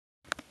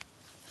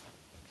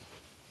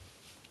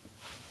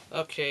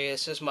Okay,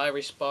 this is my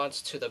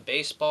response to the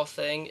baseball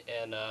thing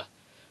and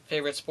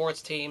favorite sports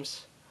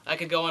teams. I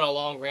could go on a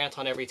long rant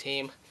on every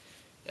team,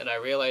 and I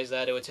realized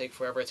that it would take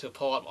forever to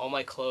pull up all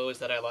my clothes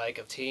that I like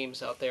of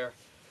teams out there.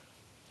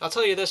 I'll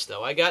tell you this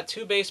though, I got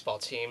two baseball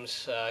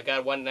teams. I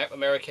got one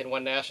American,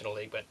 one National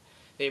League, but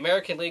the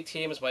American League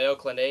team is my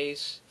Oakland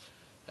A's.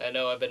 I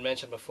know I've been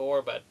mentioned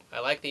before, but I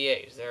like the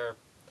A's.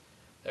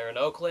 They're in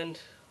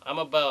Oakland. I'm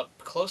about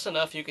close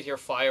enough you could hear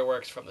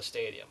fireworks from the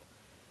stadium.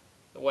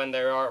 When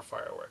there are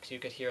fireworks, you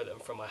could hear them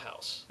from my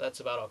house. That's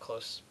about how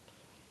close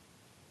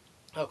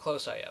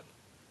I am.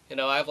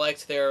 I've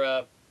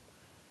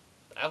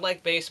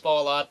liked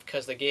baseball a lot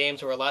because the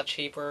games were a lot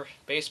cheaper.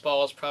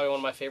 Baseball is probably one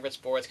of my favorite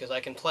sports because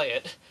I can play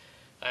it.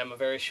 I'm a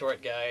very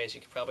short guy, as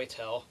you can probably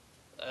tell.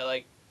 I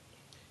like,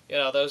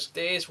 those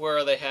days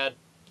where they had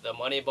the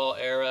Moneyball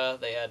era.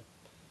 They had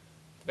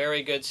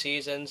very good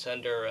seasons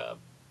under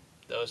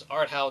those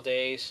Art Howe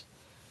days.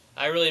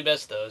 I really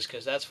miss those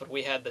because that's when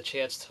we had the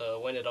chance to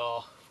win it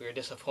all. We were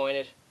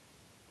disappointed.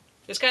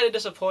 It's kind of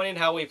disappointing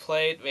how we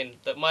played. I mean,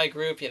 my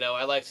group,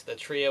 I liked the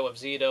trio of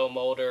Zito,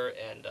 Mulder,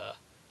 and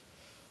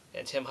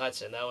Tim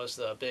Hudson. That was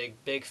the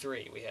big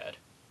three we had.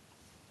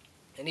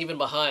 And even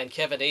behind,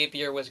 Kevin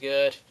Napier was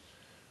good,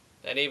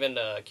 and even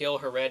Gil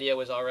Heredia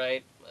was all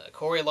right.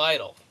 Corey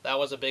Lytle, that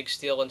was a big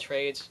steal in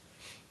trades.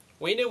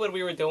 We knew what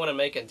we were doing and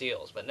making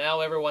deals, but now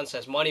everyone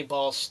says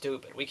Moneyball's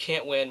stupid. We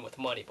can't win with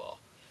Moneyball.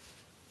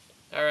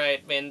 All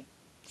right, I mean,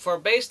 for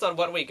based on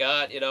what we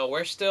got,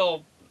 we're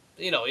still,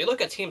 you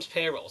look at teams'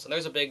 payrolls, and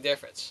there's a big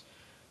difference.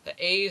 The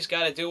A's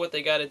got to do what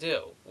they got to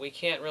do. We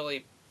don't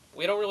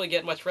really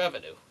get much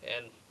revenue,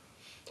 and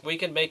we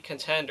can make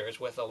contenders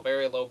with a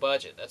very low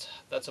budget.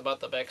 That's about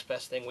the next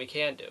best thing we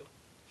can do.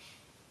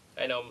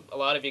 I know a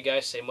lot of you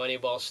guys say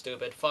Moneyball's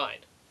stupid. Fine,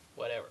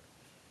 whatever.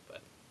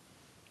 But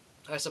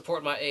I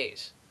support my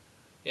A's.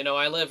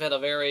 I live in a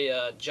very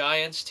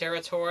Giants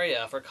territory.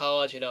 For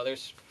college,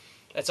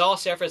 it's all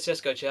San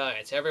Francisco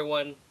Giants.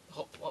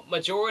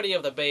 Majority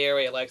of the Bay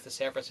Area likes the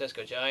San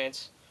Francisco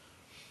Giants.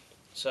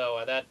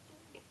 So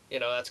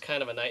that's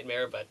kind of a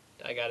nightmare, but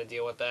I got to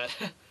deal with that.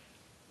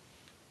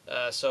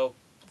 So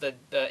the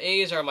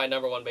A's are my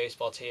number one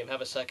baseball team. Have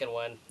a second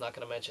one. Not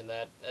going to mention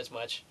that as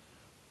much.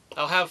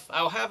 I'll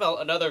have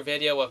another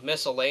video of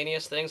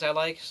miscellaneous things I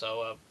like.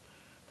 So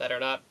that are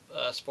not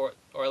sport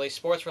or at least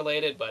sports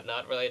related, but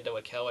not related to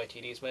what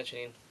KYTD is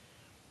mentioning.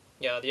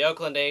 The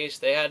Oakland A's.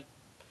 They had.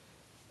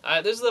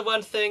 This is the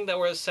one thing that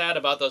was sad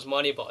about those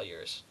Moneyball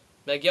years.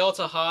 Miguel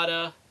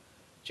Tejada,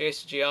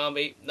 Jason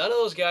Giambi, none of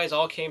those guys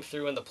all came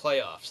through in the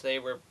playoffs. They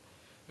were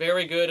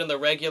very good in the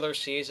regular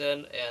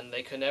season, and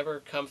they could never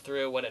come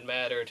through when it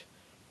mattered.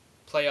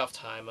 Playoff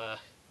time.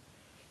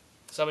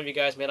 Some of you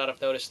guys may not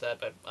have noticed that,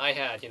 but I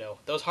had.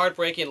 Those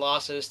heartbreaking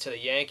losses to the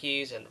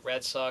Yankees and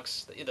Red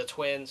Sox, the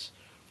Twins,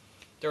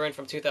 during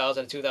from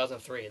 2000 to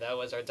 2003. That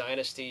was our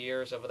dynasty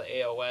years of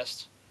the AL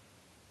West.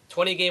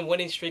 20-game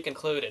winning streak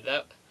included.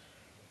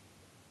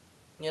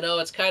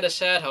 It's kind of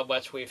sad how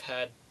much we've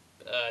had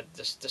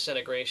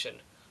disintegration.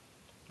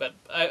 But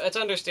it's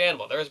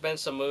understandable. There's been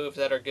some moves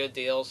that are good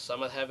deals.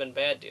 Some have been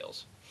bad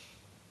deals.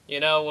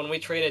 When we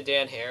traded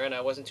Dan Herron,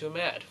 I wasn't too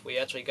mad. We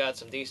actually got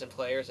some decent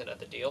players in at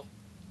the deal.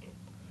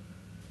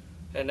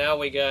 And now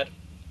we got,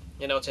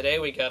 today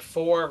we got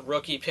 4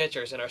 rookie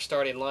pitchers in our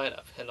starting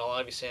lineup. And a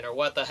lot of you saying,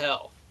 what the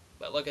hell?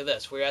 But look at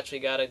this. We actually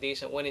got a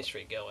decent winning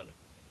streak going.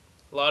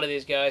 A lot of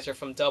these guys are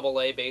from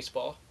Double-A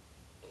baseball.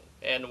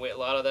 And a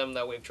lot of them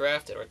that we've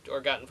drafted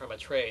or gotten from a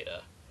trade.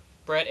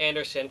 Brett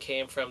Anderson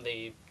came from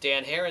the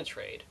Dan Herron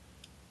trade.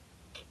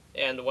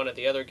 And one of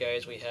the other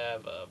guys we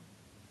have,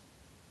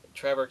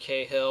 Trevor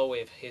Cahill,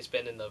 he's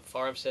been in the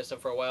farm system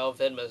for a while.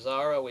 Vin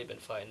Mazzara, we've been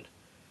fighting.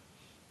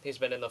 He's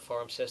been in the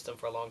farm system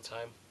for a long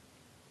time.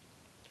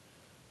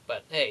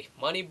 But hey,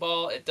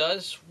 Moneyball, it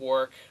does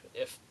work.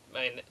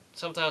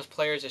 Sometimes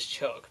players just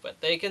choke, but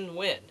they can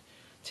win.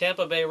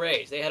 Tampa Bay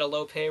Rays, they had a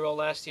low payroll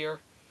last year.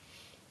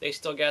 They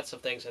still got some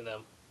things in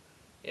them.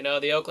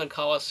 The Oakland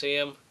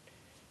Coliseum,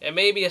 it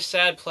may be a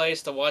sad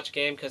place to watch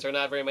game because there are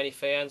not very many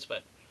fans,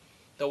 but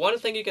the one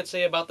thing you could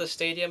say about this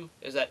stadium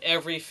is that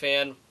every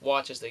fan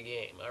watches the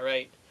game, all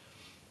right?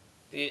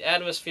 The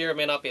atmosphere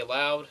may not be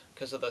loud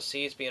because of the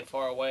seats being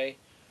far away,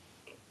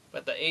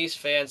 but the A's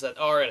fans that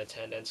are in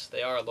attendance,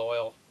 they are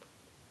loyal.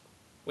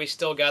 We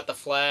still got the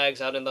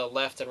flags out in the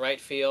left and right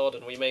field,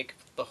 and we make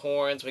the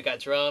horns, we got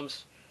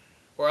drums.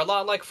 We're a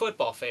lot like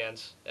football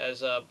fans,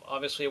 as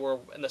obviously we're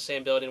in the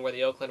same building where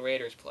the Oakland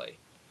Raiders play.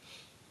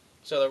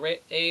 So the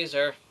A's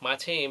are my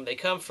team. They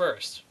come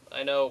first.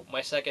 I know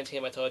my second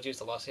team I told you is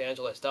the Los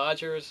Angeles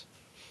Dodgers,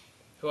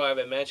 who I've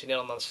been mentioning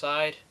on the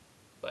side.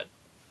 But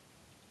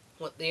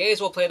the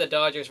A's will play the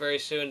Dodgers very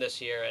soon this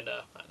year, and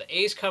the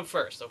A's come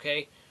first,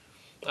 okay?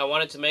 I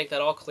wanted to make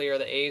that all clear.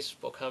 The A's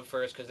will come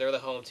first because they're the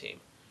home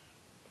team.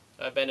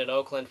 I've been in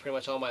Oakland pretty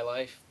much all my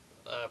life,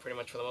 pretty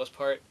much for the most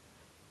part.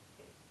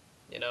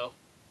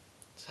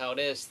 It's how it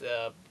is.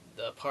 The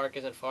park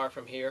isn't far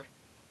from here.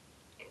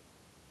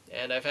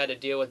 And I've had to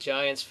deal with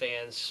Giants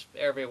fans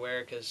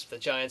everywhere because the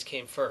Giants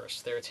came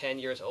first. They're 10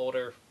 years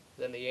older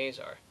than the A's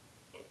are.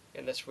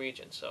 in this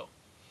region. So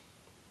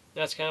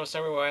that's kind of a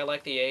summary why I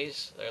like the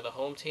A's. They're the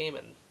home team,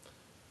 and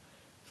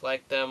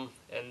like them,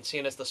 and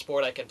seeing as the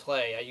sport I can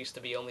play, I used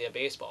to be only a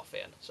baseball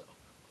fan, so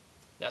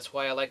that's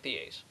why I like the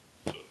A's.